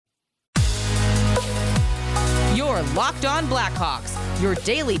are Locked On Blackhawks, your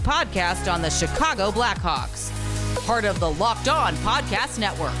daily podcast on the Chicago Blackhawks. Part of the Locked On Podcast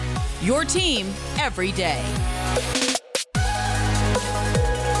Network, your team every day.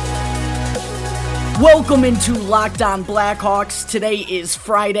 Welcome into Locked On Blackhawks. Today is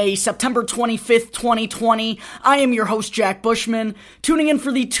Friday, September 25th, 2020. I am your host, Jack Bushman, tuning in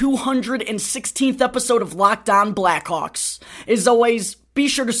for the 216th episode of Locked On Blackhawks. As always, be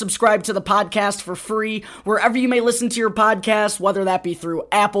sure to subscribe to the podcast for free wherever you may listen to your podcast, whether that be through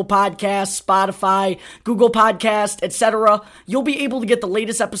Apple Podcasts, Spotify, Google Podcasts, etc. You'll be able to get the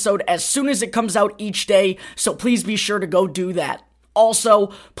latest episode as soon as it comes out each day, so please be sure to go do that. Also,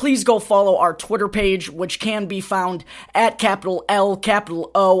 please go follow our Twitter page, which can be found at capital L, capital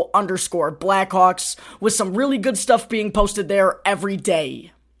O, _ Blackhawks, with some really good stuff being posted there every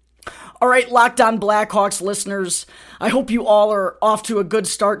day. Alright, Locked On Blackhawks listeners, I hope you all are off to a good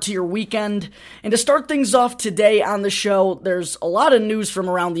start to your weekend. And to start things off today on the show, there's a lot of news from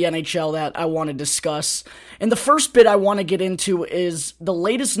around the NHL that I want to discuss. And the first bit I want to get into is the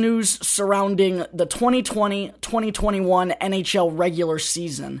latest news surrounding the 2020-2021 NHL regular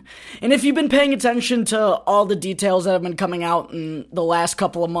season. And if you've been paying attention to all the details that have been coming out in the last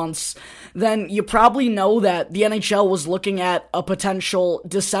couple of months, then you probably know that the NHL was looking at a potential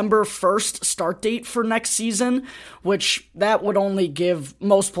December 1st start date for next season, which that would only give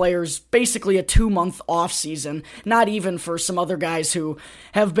most players basically a 2-month off season, not even for some other guys who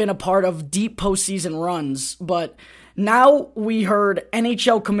have been a part of deep postseason runs. But now we heard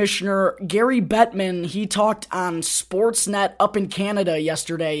NHL Commissioner Gary Bettman, he talked on Sportsnet up in Canada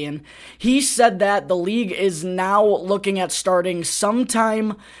yesterday, and he said that the league is now looking at starting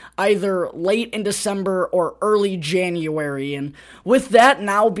sometime either late in December or early January. And with that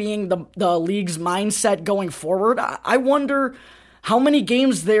now being the league's mindset going forward, I wonder how many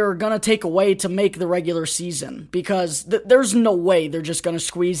games they're going to take away to make the regular season, because there's no way they're just going to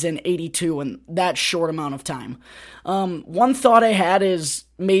squeeze in 82 in that short amount of time. One thought I had is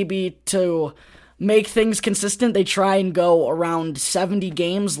maybe to make things consistent, they try and go around 70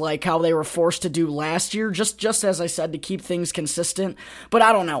 games like how they were forced to do last year, just as I said, to keep things consistent. But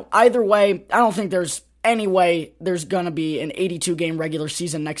I don't know. Either way, I don't think there's any way there's going to be an 82-game regular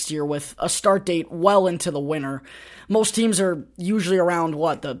season next year with a start date well into the winter. Most teams are usually around,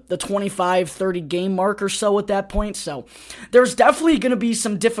 the 25, 30 game mark or so at that point. So there's definitely going to be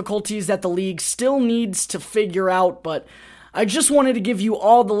some difficulties that the league still needs to figure out, but I just wanted to give you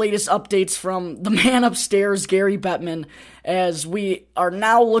all the latest updates from the man upstairs, Gary Bettman, as we are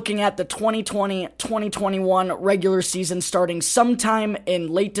now looking at the 2020-2021 regular season starting sometime in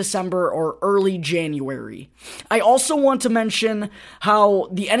late December or early January. I also want to mention how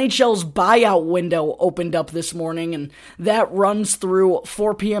the NHL's buyout window opened up this morning, and that runs through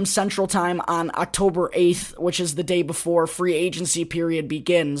 4 p.m. Central Time on October 8th, which is the day before free agency period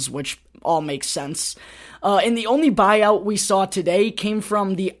begins, which all makes sense. And the only buyout we saw today came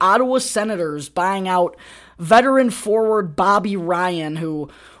from the Ottawa Senators buying out veteran forward Bobby Ryan, who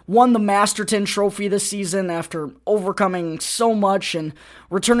won the Masterton Trophy this season after overcoming so much and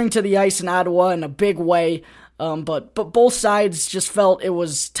returning to the ice in Ottawa in a big way. But both sides just felt it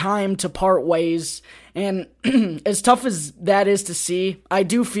was time to part ways. And as tough as that is to see, I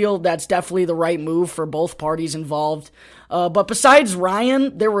do feel that's definitely the right move for both parties involved. But besides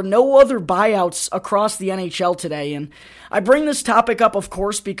Ryan, there were no other buyouts across the NHL today. And I bring this topic up, of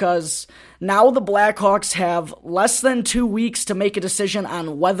course, because now the Blackhawks have less than 2 weeks to make a decision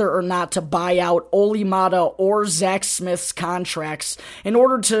on whether or not to buy out Olli Maatta or Zach Smith's contracts in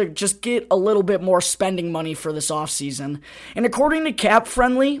order to just get a little bit more spending money for this offseason. And according to Cap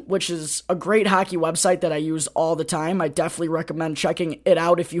Friendly, which is a great hockey website that I use all the time, I definitely recommend checking it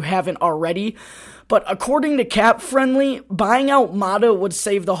out if you haven't already. But according to Cap Friendly, buying out Maatta would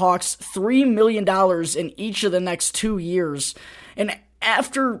save the Hawks $3 million in each of the next 2 years. And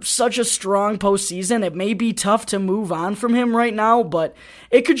after such a strong postseason, it may be tough to move on from him right now, but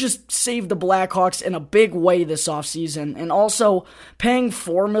it could just save the Blackhawks in a big way this offseason. And also, paying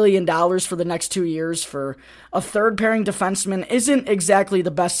 $4 million for the next 2 years for a third-pairing defenseman isn't exactly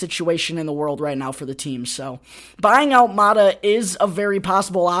the best situation in the world right now for the team. So, buying out Maatta is a very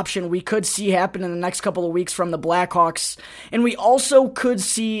possible option we could see happen in the next couple of weeks from the Blackhawks. And we also could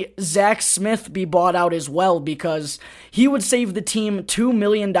see Zach Smith be bought out as well, because he would save the team $2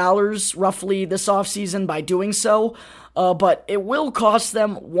 million roughly this offseason by doing so. But it will cost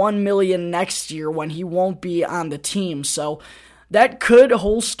them $1 million next year when he won't be on the team. So that could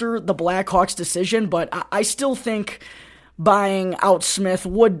holster the Blackhawks' decision, but I still think buying out Smith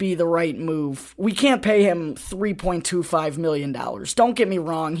would be the right move. We can't pay him $3.25 million. Don't get me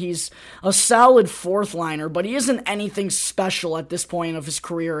wrong, he's a solid fourth liner, but he isn't anything special at this point of his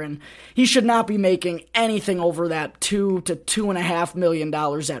career, and he should not be making anything over that $2 to $2.5 million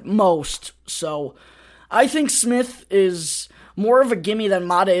at most. So I think Smith is more of a gimme than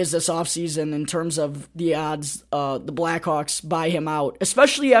Mata is this offseason in terms of the odds the Blackhawks buy him out,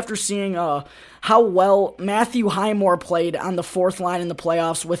 especially after seeing how well Matthew Highmore played on the fourth line in the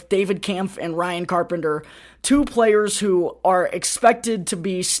playoffs with David Kampf and Ryan Carpenter, two players who are expected to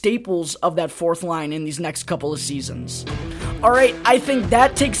be staples of that fourth line in these next couple of seasons. Alright, I think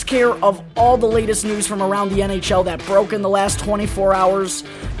that takes care of all the latest news from around the NHL that broke in the last 24 hours.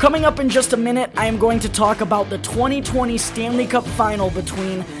 Coming up in just a minute, I am going to talk about the 2020 Stanley Cup Final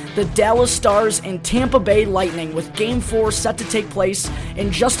between the Dallas Stars and Tampa Bay Lightning, with Game 4 set to take place in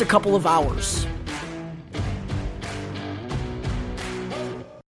just a couple of hours.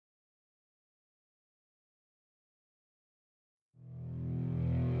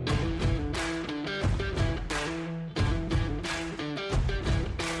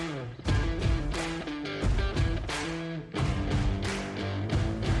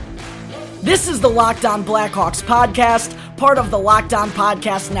 This is the Locked On Blackhawks podcast, part of the Locked On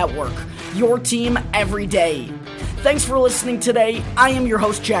Podcast Network, your team every day. Thanks for listening today. I am your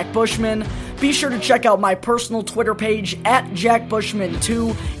host, Jack Bushman. Be sure to check out my personal Twitter page at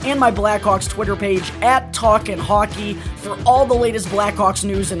JackBushman2 and my Blackhawks Twitter page at Talkin' Hockey for all the latest Blackhawks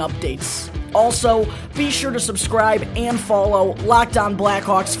news and updates. Also, be sure to subscribe and follow Locked On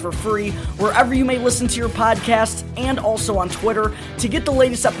Blackhawks for free wherever you may listen to your podcasts, and also on Twitter to get the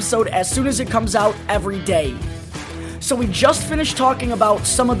latest episode as soon as it comes out every day. So we just finished talking about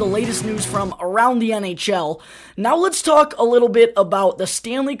some of the latest news from around the NHL. Now let's talk a little bit about the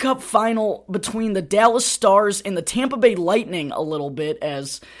Stanley Cup Final between the Dallas Stars and the Tampa Bay Lightning a little bit,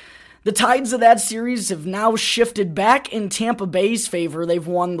 as the tides of that series have now shifted back in Tampa Bay's favor. They've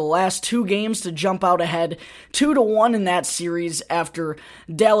won the last two games to jump out ahead 2-1 in that series after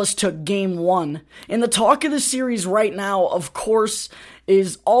Dallas took Game 1. And the talk of the series right now, of course,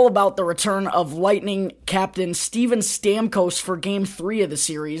 is all about the return of Lightning captain Steven Stamkos for Game 3 of the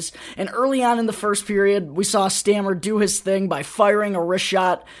series. And early on in the first period, we saw Stammer do his thing by firing a wrist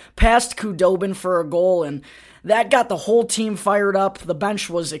shot past Khudobin for a goal, and that got the whole team fired up. The bench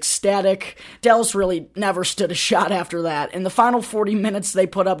was ecstatic. Dallas really never stood a shot after that. In the final 40 minutes, they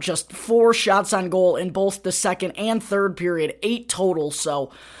put up just 4 shots on goal in both the second and third period, 8 total.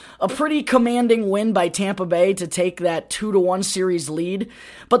 So a pretty commanding win by Tampa Bay to take that 2-1 series lead.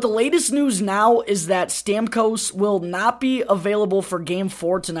 But the latest news now is that Stamkos will not be available for Game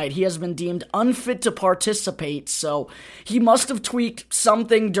 4 tonight. He has been deemed unfit to participate, so he must have tweaked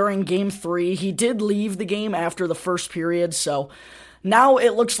something during Game 3. He did leave the game after the first period, so now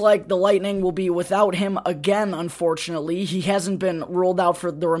it looks like the Lightning will be without him again, unfortunately. He hasn't been ruled out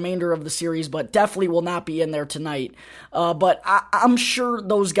for the remainder of the series, but definitely will not be in there tonight. But I'm sure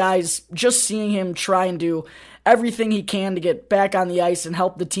those guys, just seeing him try and do everything he can to get back on the ice and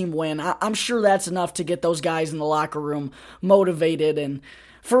help the team win, I'm sure that's enough to get those guys in the locker room motivated. And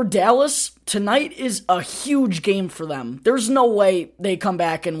for Dallas, tonight is a huge game for them. There's no way they come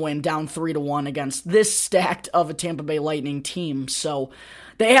back and win down 3-1 against this stacked of a Tampa Bay Lightning team. So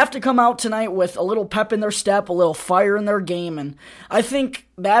they have to come out tonight with a little pep in their step, a little fire in their game, and I think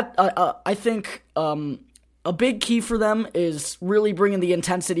that a big key for them is really bringing the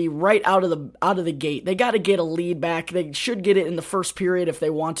intensity right out of the gate. They got to get a lead back. They should get it in the first period if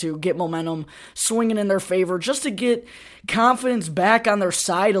they want to get momentum swinging in their favor, just to get confidence back on their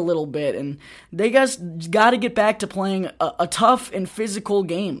side a little bit. And they guys got to get back to playing a tough and physical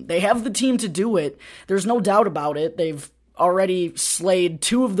game. They have the team to do it. There's no doubt about it. They've already slayed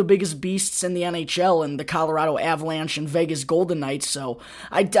 2 of the biggest beasts in the NHL in the Colorado Avalanche and Vegas Golden Knights, so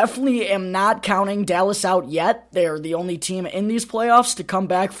I definitely am not counting Dallas out yet. They're the only team in these playoffs to come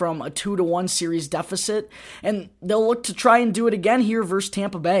back from a 2-1 series deficit, and they'll look to try and do it again here versus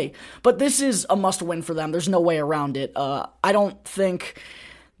Tampa Bay. But this is a must-win for them. There's no way around it. I don't think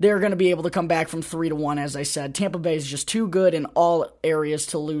they're going to be able to come back from 3-1, as I said. Tampa Bay is just too good in all areas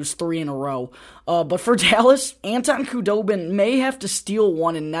to lose 3 in a row. But for Dallas, Anton Khudobin may have to steal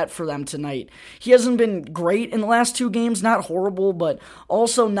one in net for them tonight. He hasn't been great in the last 2 games, not horrible, but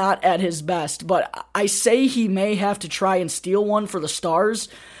also not at his best. But I say he may have to try and steal one for the Stars,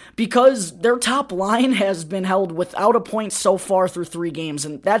 because their top line has been held without a point so far through 3 games,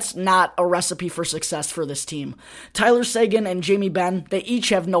 and that's not a recipe for success for this team. Tyler Seguin and Jamie Benn, they each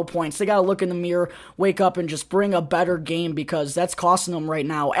have no points. They gotta look in the mirror, wake up, and just bring a better game because that's costing them right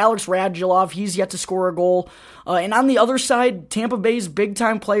now. Alex Radulov, he's yet to score a goal. And on the other side, Tampa Bay's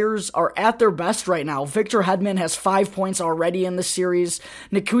big-time players are at their best right now. Victor Hedman has 5 points already in this series.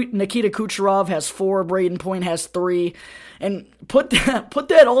 Nikita Kucherov has 4. Braden Point has 3. And put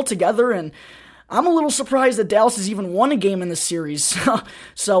that all together, and I'm a little surprised that Dallas has even won a game in this series.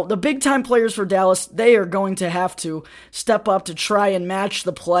 So the big-time players for Dallas, they are going to have to step up to try and match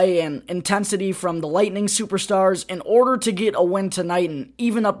the play and intensity from the Lightning superstars in order to get a win tonight and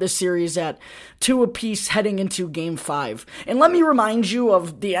even up this series at 2 apiece heading into Game 5. And let me remind you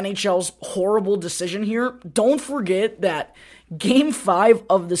of the NHL's horrible decision here. Don't forget that Game 5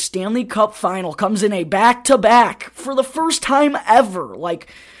 of the Stanley Cup Final comes in a back-to-back for the first time ever.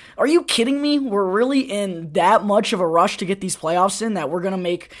 Like, are you kidding me? We're really in that much of a rush to get these playoffs in that we're going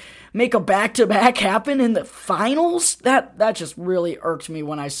to make a back-to-back happen in the finals? That just really irked me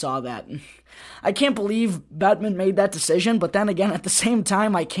when I saw that. I can't believe Bettman made that decision, but then again, at the same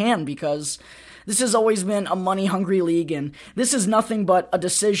time, I can, because this has always been a money-hungry league, and this is nothing but a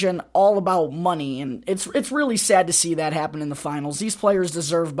decision all about money, and it's really sad to see that happen in the finals. These players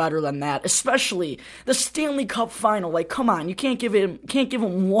deserve better than that, especially the Stanley Cup Final. Like, come on, you can't give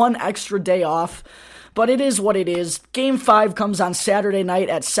him one extra day off. But it is what it is. Game 5 comes on Saturday night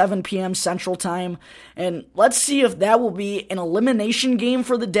at 7 p.m. Central Time, and let's see if that will be an elimination game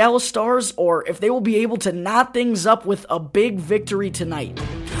for the Dallas Stars, or if they will be able to knot things up with a big victory tonight.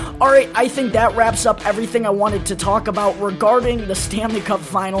 Alright, I think that wraps up everything I wanted to talk about regarding the Stanley Cup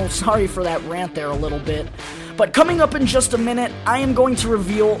Final. Sorry for that rant there a little bit. But coming up in just a minute, I am going to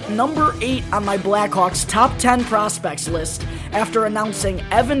reveal number 8 on my Blackhawks top 10 prospects list after announcing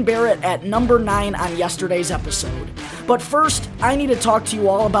Evan Barrett at number 9 on yesterday's episode. But first, I need to talk to you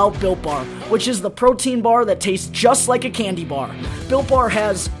all about Built Bar, which is the protein bar that tastes just like a candy bar. Built Bar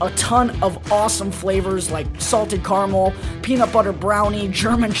has a ton of awesome flavors like salted caramel, peanut butter brownie,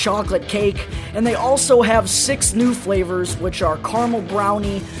 German chocolate cake, and they also have 6 new flavors, which are caramel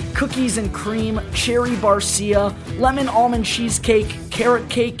brownie, cookies and cream, cherry barcia, lemon almond cheesecake, carrot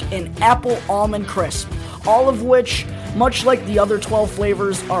cake, and apple almond crisp, all of which, much like the other 12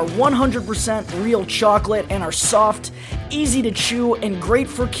 flavors, are 100% real chocolate and are soft, easy to chew, and great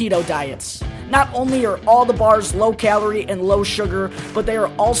for keto diets. Not only are all the bars low calorie and low sugar, but they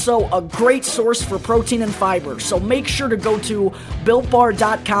are also a great source for protein and fiber. So make sure to go to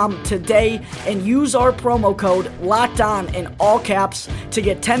BuiltBar.com today and use our promo code LOCKEDON in all caps to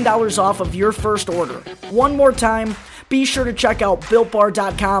get $10 off of your first order. One more time, be sure to check out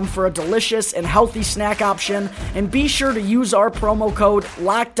BuiltBar.com for a delicious and healthy snack option, and be sure to use our promo code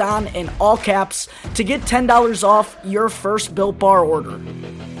LOCKEDON in all caps to get $10 off your first Built Bar order.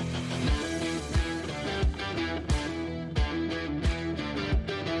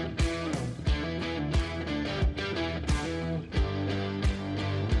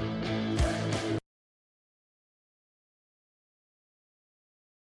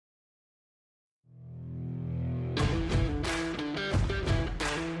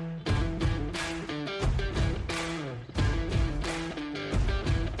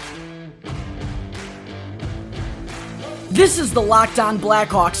 This is the Locked On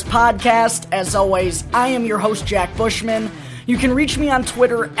Blackhawks podcast. As always, I am your host, Jack Bushman. You can reach me on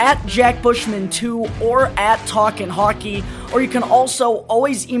Twitter at JackBushman2 or at Talkin' Hockey, or you can also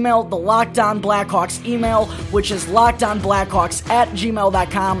always email the Locked On Blackhawks email, which is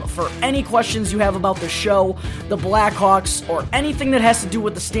lockedonblackhawks@gmail.com, for any questions you have about the show, the Blackhawks, or anything that has to do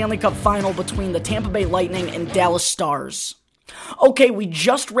with the Stanley Cup Final between the Tampa Bay Lightning and Dallas Stars. Okay, we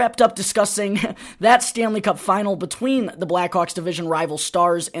just wrapped up discussing that Stanley Cup Final between the Blackhawks division rival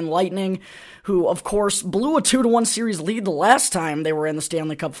Stars and Lightning, who, of course, blew a 2-1 series lead the last time they were in the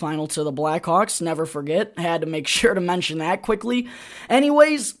Stanley Cup Final to the Blackhawks. Never forget. Had to make sure to mention that quickly.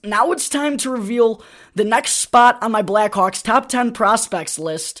 Anyways, now it's time to reveal the next spot on my Blackhawks top 10 prospects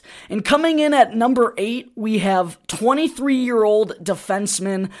list. And coming in at number 8, we have 23-year-old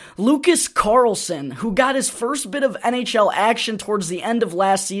defenseman Lucas Carlsson, who got his first bit of NHL action towards the end of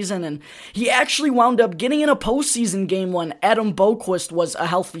last season, and he actually wound up getting in a postseason game when Adam Boqvist was a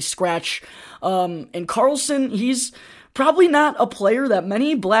healthy scratch. And Carlsson, he's probably not a player that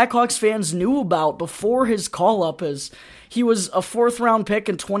many Blackhawks fans knew about before his call-up, as he was a 4th-round pick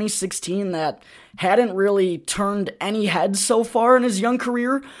in 2016 that hadn't really turned any heads so far in his young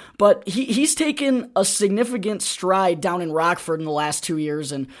career, but he's taken a significant stride down in Rockford in the last 2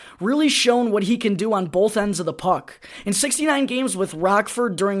 years and really shown what he can do on both ends of the puck. In 69 games with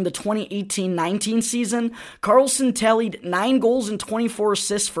Rockford during the 2018-19 season, Karlsson tallied 9 goals and 24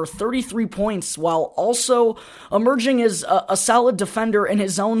 assists for 33 points, while also emerging as a solid defender in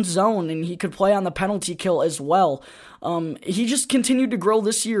his own zone, and he could play on the penalty kill as well. He just continued to grow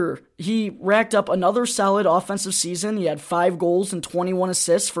this year. He racked up another solid offensive season. He had 5 goals and 21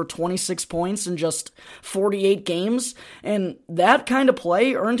 assists for 26 points in just 48 games, and that kind of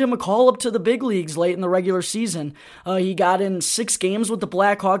play earned him a call up to the big leagues late in the regular season. He got in 6 games with the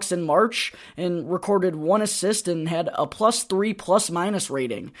Blackhawks in March and recorded 1 assist and had a +3 ±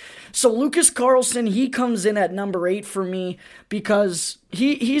 rating. So Lucas Karlsson, he comes in at number 8 for me because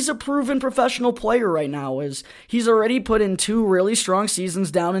he's a proven professional player right now, as he's already put in 2 really strong seasons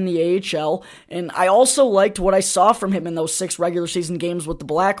down in the AHL, and I also liked what I saw from him in those 6 regular season games with the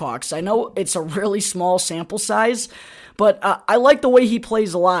Blackhawks. I know it's a really small sample size, but I like the way he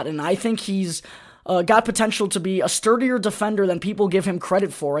plays a lot, and I think he's got potential to be a sturdier defender than people give him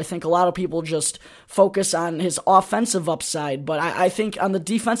credit for. I think a lot of people just focus on his offensive upside, but I think on the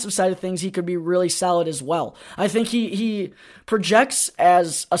defensive side of things, he could be really solid as well. I think he projects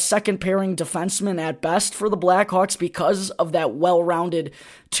as a second pairing defenseman at best for the Blackhawks because of that well-rounded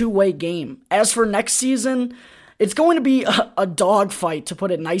two-way game. As for next season, it's going to be a dogfight, to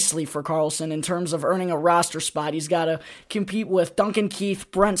put it nicely, for Karlsson in terms of earning a roster spot. He's got to compete with Duncan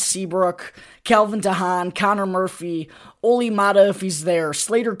Keith, Brent Seabrook, Calvin DeHaan, Connor Murphy, Oli Mata if he's there,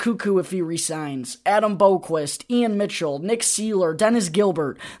 Slater Cuckoo if he resigns, Adam Boquist, Ian Mitchell, Nick Seeler, Dennis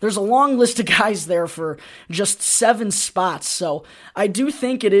Gilbert. There's a long list of guys there for just 7 spots, so I do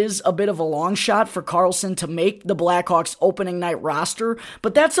think it is a bit of a long shot for Karlsson to make the Blackhawks opening night roster,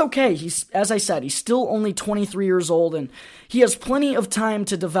 but that's okay. As I said, he's still only 23 years old, and he has plenty of time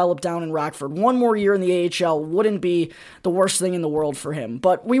to develop down in Rockford. 1 more year in the AHL wouldn't be the worst thing in the world for him,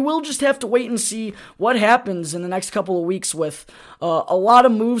 but we will just have to wait and see what happens in the next couple of weeks with a lot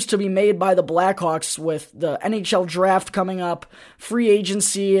of moves to be made by the Blackhawks, with the NHL draft coming up, free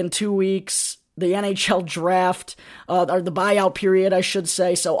agency in 2 weeks, the NHL draft, or the buyout period, I should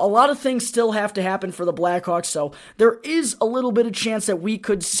say. So a lot of things still have to happen for the Blackhawks, so there is a little bit of chance that we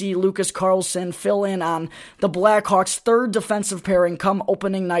could see Lucas Karlsson fill in on the Blackhawks' 3rd defensive pairing come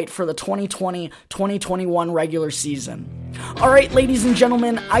opening night for the 2020-2021 regular season. All right, ladies and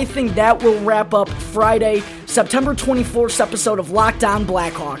gentlemen, I think that will wrap up Friday, September 24th episode of Locked On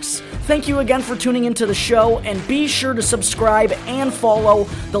Blackhawks. Thank you again for tuning into the show, and be sure to subscribe and follow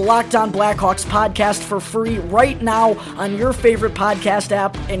the Locked On Blackhawks podcast for free right now on your favorite podcast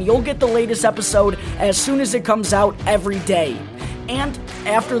app, and you'll get the latest episode as soon as it comes out every day. And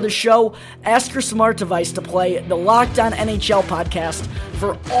after the show, ask your smart device to play the Locked On NHL podcast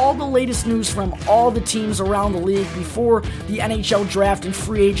for all the latest news from all the teams around the league before the NHL draft and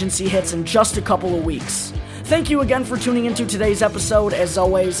free agency hits in just a couple of weeks. Thank you again for tuning into today's episode. As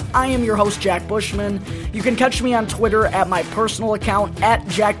always, I am your host, Jack Bushman. You can catch me on Twitter at my personal account, at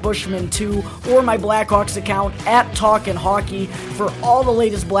JackBushman2, or my Blackhawks account, at Talkin' Hockey, for all the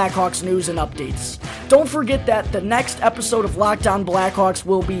latest Blackhawks news and updates. Don't forget that the next episode of Locked On Blackhawks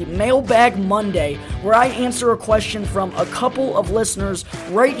will be Mailbag Monday, where I answer a question from a couple of listeners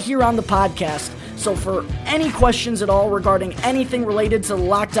right here on the podcast. So for any questions at all regarding anything related to the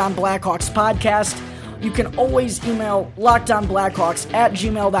Locked On Blackhawks podcast, you can always email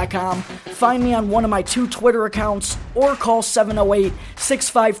lockedonblackhawks@gmail.com, find me on one of my 2 Twitter accounts, or call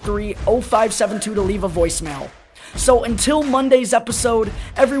 708-653-0572 to leave a voicemail. So until Monday's episode,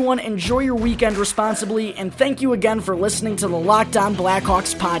 everyone enjoy your weekend responsibly, and thank you again for listening to the Locked On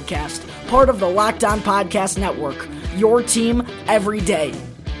Blackhawks podcast, part of the Locked On Podcast Network, your team every day.